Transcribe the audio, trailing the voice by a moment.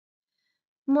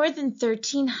More than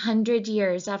 1,300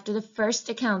 years after the first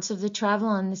accounts of the travel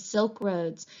on the Silk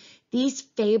Roads, these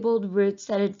fabled routes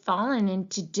that had fallen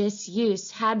into disuse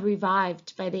had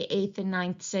revived by the 8th and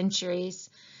 9th centuries.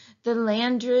 The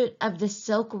land route of the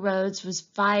Silk Roads was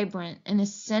vibrant and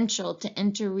essential to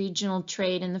interregional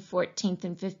trade in the 14th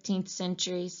and 15th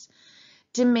centuries.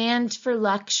 Demand for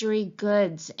luxury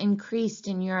goods increased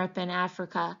in Europe and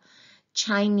Africa.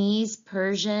 Chinese,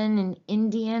 Persian, and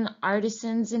Indian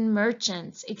artisans and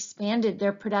merchants expanded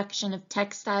their production of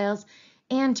textiles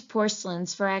and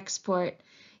porcelains for export.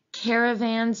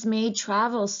 Caravans made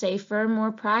travel safer and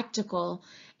more practical,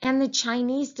 and the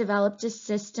Chinese developed a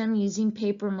system using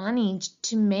paper money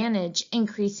to manage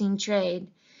increasing trade.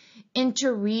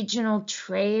 Interregional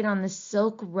trade on the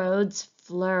Silk Roads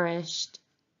flourished.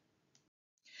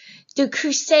 The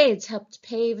Crusades helped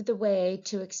pave the way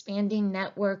to expanding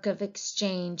network of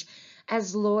exchange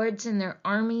as lords and their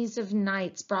armies of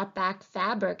knights brought back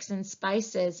fabrics and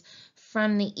spices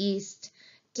from the East.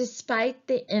 Despite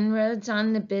the inroads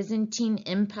on the Byzantine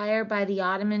Empire by the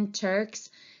Ottoman Turks,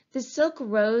 the Silk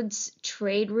Road's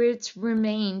trade routes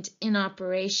remained in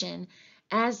operation,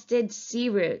 as did sea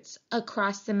routes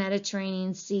across the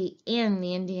Mediterranean Sea and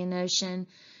the Indian Ocean.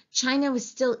 China was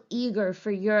still eager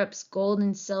for Europe's gold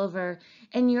and silver,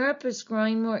 and Europe was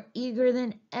growing more eager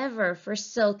than ever for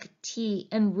silk, tea,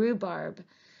 and rhubarb.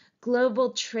 Global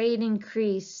trade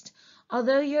increased.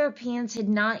 Although Europeans had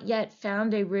not yet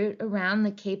found a route around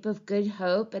the Cape of Good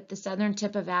Hope at the southern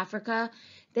tip of Africa,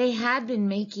 they had been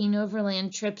making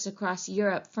overland trips across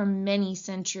Europe for many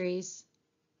centuries.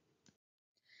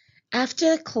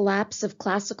 After the collapse of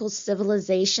classical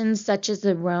civilizations such as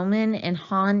the Roman and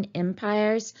Han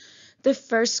empires, the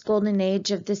first golden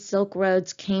age of the Silk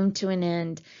Roads came to an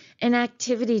end, and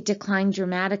activity declined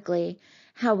dramatically.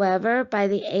 However, by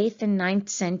the 8th and 9th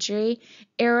century,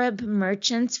 Arab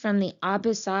merchants from the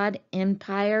Abbasid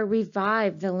Empire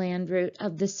revived the land route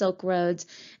of the Silk Roads,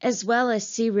 as well as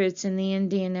sea routes in the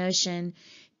Indian Ocean.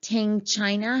 Tang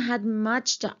China had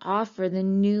much to offer the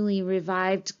newly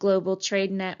revived global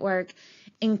trade network,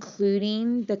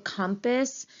 including the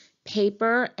compass,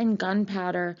 paper, and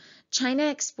gunpowder. China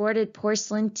exported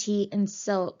porcelain, tea, and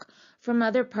silk. From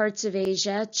other parts of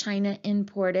Asia, China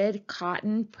imported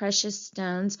cotton, precious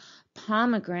stones,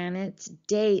 pomegranates,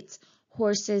 dates,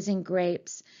 horses, and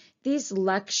grapes. These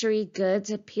luxury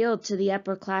goods appealed to the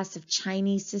upper class of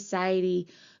Chinese society,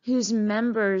 whose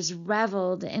members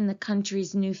reveled in the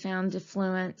country's newfound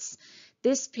affluence.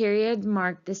 This period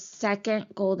marked the second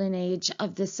golden age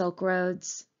of the Silk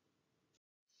Roads.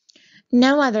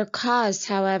 No other cause,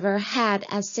 however, had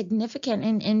as significant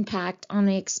an impact on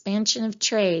the expansion of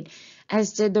trade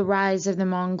as did the rise of the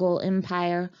Mongol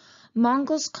Empire.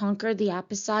 Mongols conquered the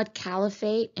Abbasid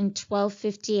Caliphate in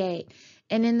 1258,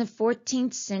 and in the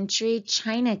 14th century,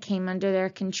 China came under their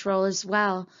control as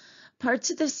well.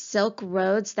 Parts of the Silk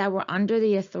Roads that were under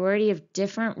the authority of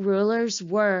different rulers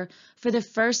were, for the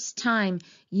first time,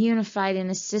 unified in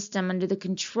a system under the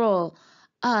control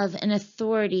of an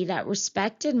authority that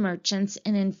respected merchants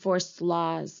and enforced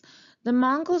laws. The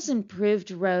Mongols improved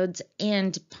roads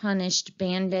and punished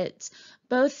bandits,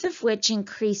 both of which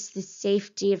increased the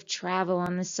safety of travel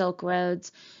on the Silk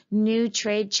Roads. New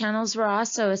trade channels were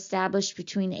also established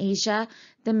between Asia,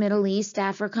 the Middle East,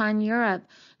 Africa, and Europe.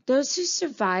 Those who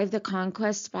survived the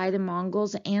conquest by the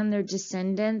Mongols and their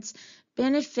descendants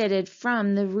benefited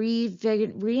from the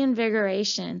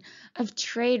reinvigoration of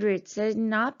trade routes that had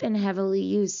not been heavily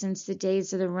used since the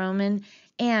days of the Roman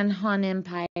and Han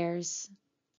empires.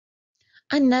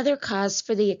 Another cause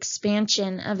for the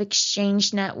expansion of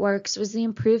exchange networks was the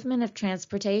improvement of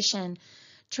transportation.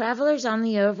 Travelers on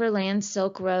the overland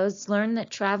Silk Roads learned that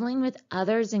traveling with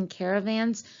others in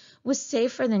caravans was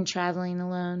safer than traveling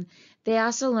alone. They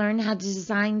also learned how to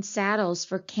design saddles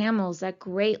for camels that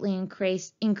greatly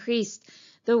increased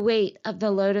the weight of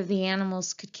the load of the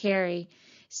animals could carry.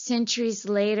 Centuries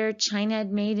later, China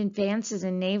had made advances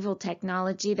in naval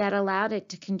technology that allowed it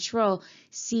to control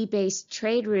sea-based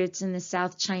trade routes in the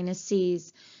South China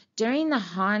Seas. During the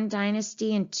Han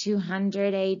Dynasty in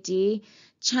 200 AD,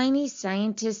 Chinese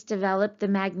scientists developed the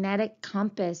magnetic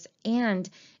compass and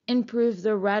improved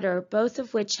the rudder, both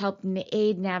of which helped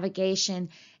aid navigation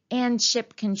and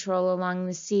ship control along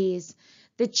the seas.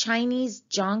 The Chinese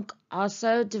junk,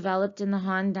 also developed in the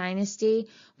Han Dynasty,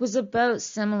 was a boat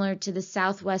similar to the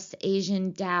Southwest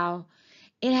Asian dhow.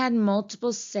 It had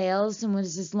multiple sails and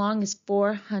was as long as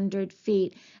 400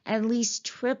 feet, at least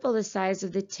triple the size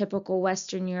of the typical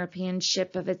Western European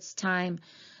ship of its time.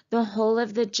 The whole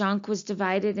of the junk was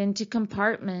divided into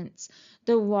compartments.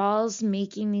 The walls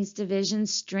making these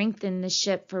divisions strengthened the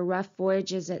ship for rough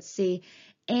voyages at sea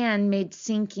and made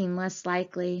sinking less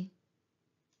likely.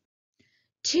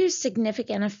 Two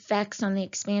significant effects on the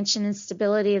expansion and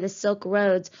stability of the Silk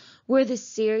Roads were the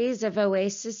series of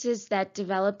oases that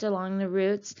developed along the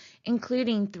routes,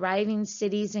 including thriving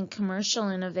cities and commercial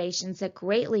innovations that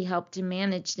greatly helped to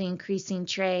manage the increasing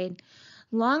trade.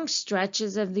 Long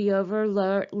stretches of the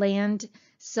overland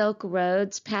Silk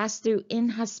Roads passed through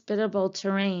inhospitable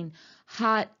terrain,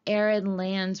 hot, arid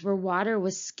lands where water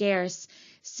was scarce.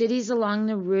 Cities along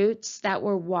the routes that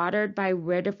were watered by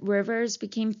rivers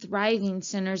became thriving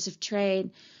centers of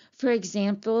trade. For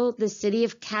example, the city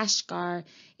of Kashgar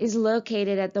is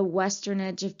located at the western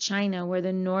edge of China, where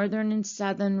the northern and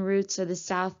southern routes of the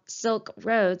South Silk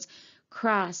Roads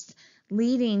crossed,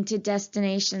 leading to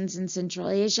destinations in Central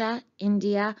Asia,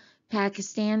 India,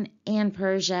 Pakistan, and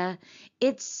Persia.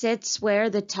 It sits where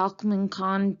the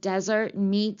Turkmenistan Desert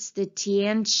meets the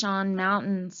Tian Shan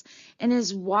Mountains and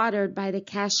is watered by the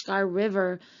Kashgar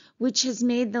River, which has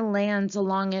made the lands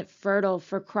along it fertile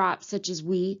for crops such as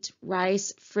wheat,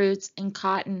 rice, fruits, and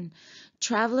cotton.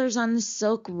 Travelers on the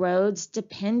Silk Roads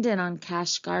depended on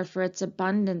Kashgar for its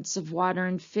abundance of water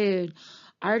and food.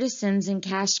 Artisans in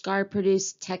Kashgar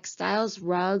produced textiles,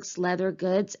 rugs, leather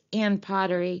goods, and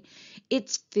pottery.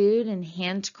 Its food and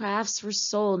handcrafts were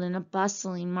sold in a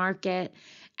bustling market.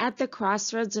 At the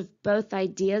crossroads of both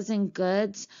ideas and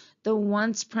goods, the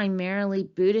once primarily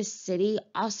Buddhist city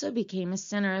also became a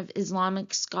center of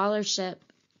Islamic scholarship.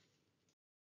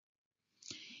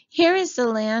 Here is the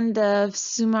land of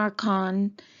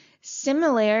Samarkand.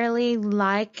 Similarly,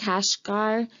 like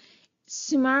Kashgar,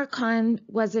 Samarkand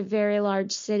was a very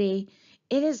large city.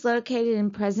 It is located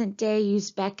in present-day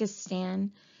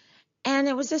Uzbekistan, and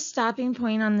it was a stopping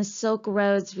point on the Silk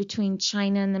Roads between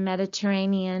China and the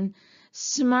Mediterranean.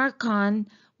 Samarkand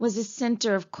was a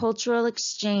center of cultural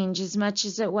exchange as much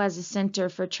as it was a center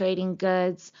for trading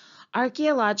goods.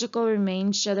 Archaeological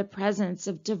remains show the presence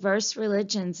of diverse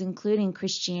religions, including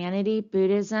Christianity,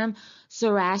 Buddhism,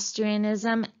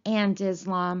 Zoroastrianism, and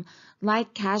Islam.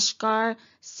 Like Kashgar,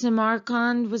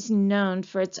 Samarkand was known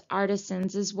for its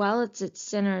artisans as well as its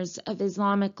centers of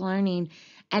Islamic learning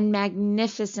and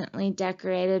magnificently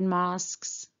decorated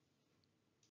mosques.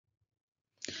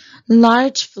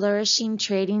 Large flourishing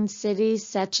trading cities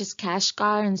such as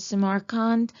Kashgar and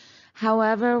Samarkand,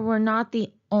 however, were not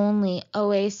the only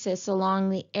oasis along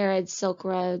the arid Silk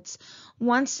Roads.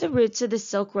 Once the routes of the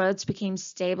Silk Roads became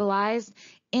stabilized,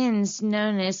 inns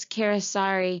known as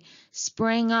Karasari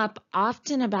sprang up,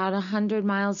 often about 100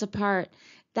 miles apart.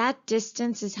 That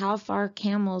distance is how far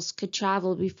camels could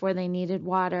travel before they needed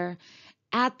water.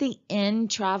 At the inn,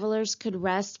 travelers could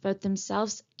rest both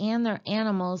themselves and their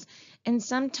animals, and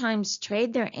sometimes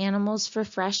trade their animals for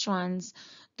fresh ones.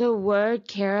 The word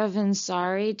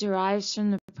caravansari derives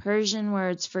from the Persian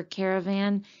words for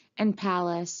caravan and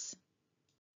palace.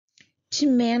 To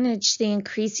manage the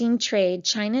increasing trade,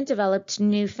 China developed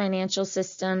new financial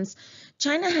systems.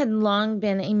 China had long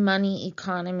been a money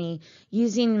economy,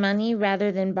 using money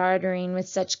rather than bartering with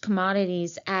such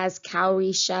commodities as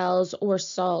cowrie shells or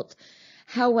salt.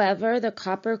 However, the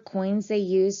copper coins they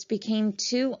used became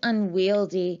too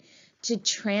unwieldy to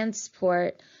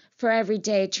transport for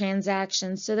everyday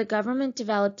transactions, so the government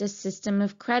developed a system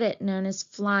of credit known as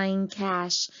flying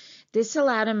cash. This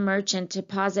allowed a merchant to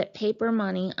deposit paper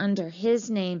money under his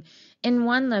name in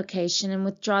one location and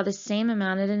withdraw the same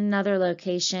amount at another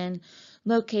location.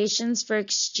 Locations for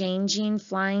exchanging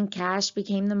flying cash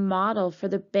became the model for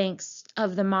the banks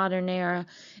of the modern era,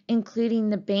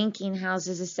 including the banking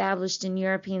houses established in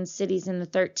European cities in the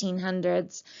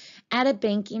 1300s. At a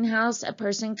banking house, a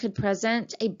person could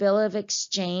present a bill of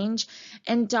exchange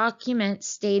and document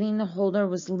stating the holder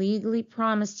was legally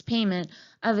promised payment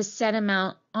of a set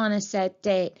amount on a set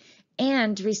date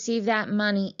and receive that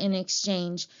money in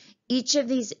exchange. Each of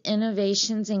these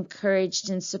innovations encouraged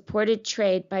and supported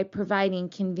trade by providing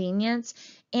convenience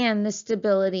and the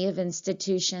stability of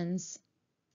institutions.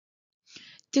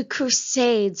 The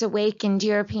Crusades awakened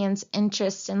Europeans'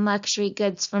 interest in luxury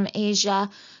goods from Asia.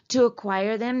 To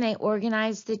acquire them, they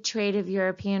organized the trade of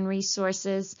European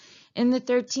resources. In the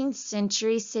 13th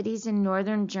century, cities in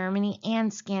northern Germany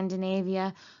and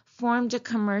Scandinavia formed a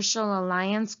commercial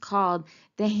alliance called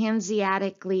the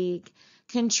Hanseatic League.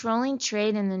 Controlling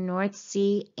trade in the North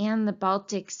Sea and the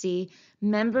Baltic Sea,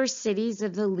 member cities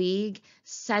of the League,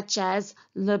 such as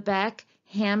Lübeck,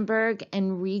 Hamburg,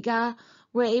 and Riga,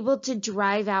 were able to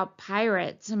drive out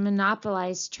pirates and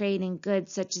monopolize trade in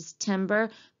goods such as timber,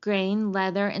 grain,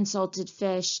 leather, and salted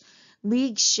fish.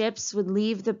 League ships would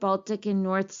leave the Baltic and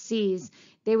North Seas.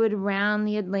 They would round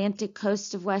the Atlantic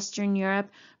coast of Western Europe,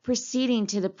 proceeding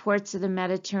to the ports of the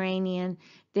Mediterranean.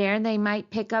 There they might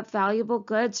pick up valuable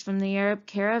goods from the Arab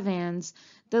caravans.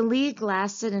 The League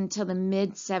lasted until the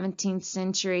mid-17th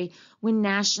century, when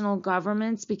national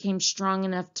governments became strong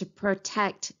enough to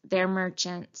protect their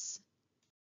merchants.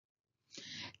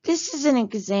 This is an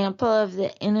example of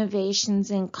the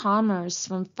innovations in commerce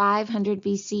from 500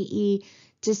 BCE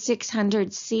to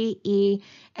 600 CE.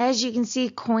 As you can see,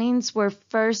 coins were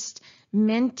first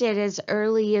minted as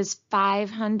early as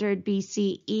 500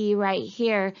 BCE right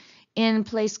here in a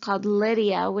place called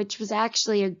Lydia, which was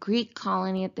actually a Greek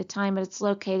colony at the time, but it's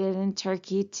located in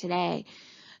Turkey today.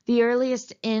 The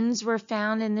earliest inns were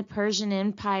found in the Persian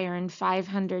Empire in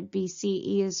 500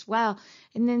 BCE as well,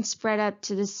 and then spread up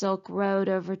to the Silk Road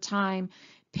over time.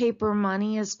 Paper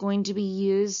money is going to be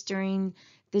used during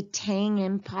the Tang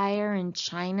Empire in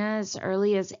China as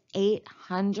early as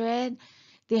 800.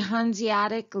 The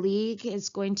Hanseatic League is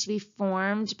going to be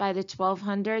formed by the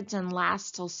 1200s and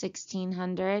last till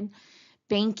 1600.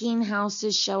 Banking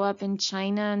houses show up in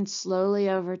China and slowly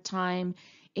over time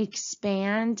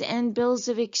expand, and bills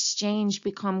of exchange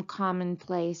become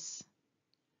commonplace.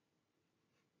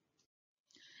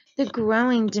 The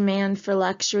growing demand for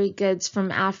luxury goods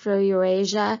from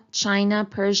Afro-Eurasia, China,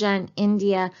 Persia, and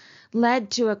India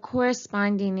led to a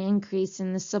corresponding increase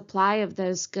in the supply of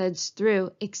those goods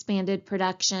through expanded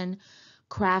production.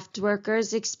 Craft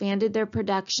workers expanded their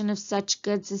production of such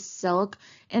goods as silk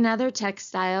and other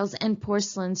textiles and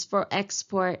porcelains for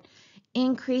export.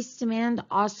 Increased demand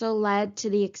also led to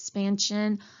the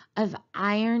expansion of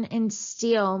iron and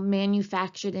steel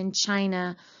manufactured in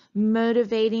China,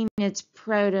 motivating its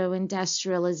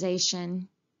proto-industrialization.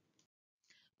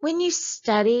 When you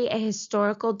study a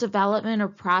historical development or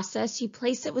process, you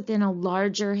place it within a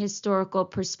larger historical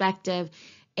perspective,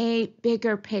 a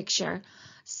bigger picture.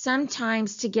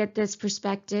 Sometimes to get this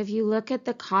perspective, you look at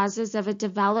the causes of a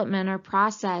development or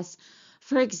process.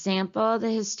 For example, the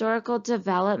historical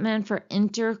development for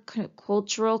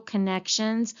intercultural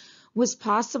connections was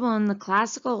possible in the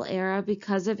classical era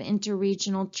because of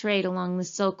interregional trade along the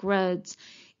Silk Roads.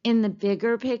 In the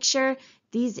bigger picture,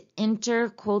 these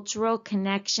intercultural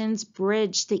connections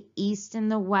bridged the East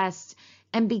and the West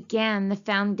and began the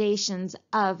foundations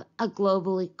of a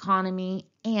global economy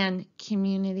and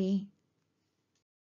community.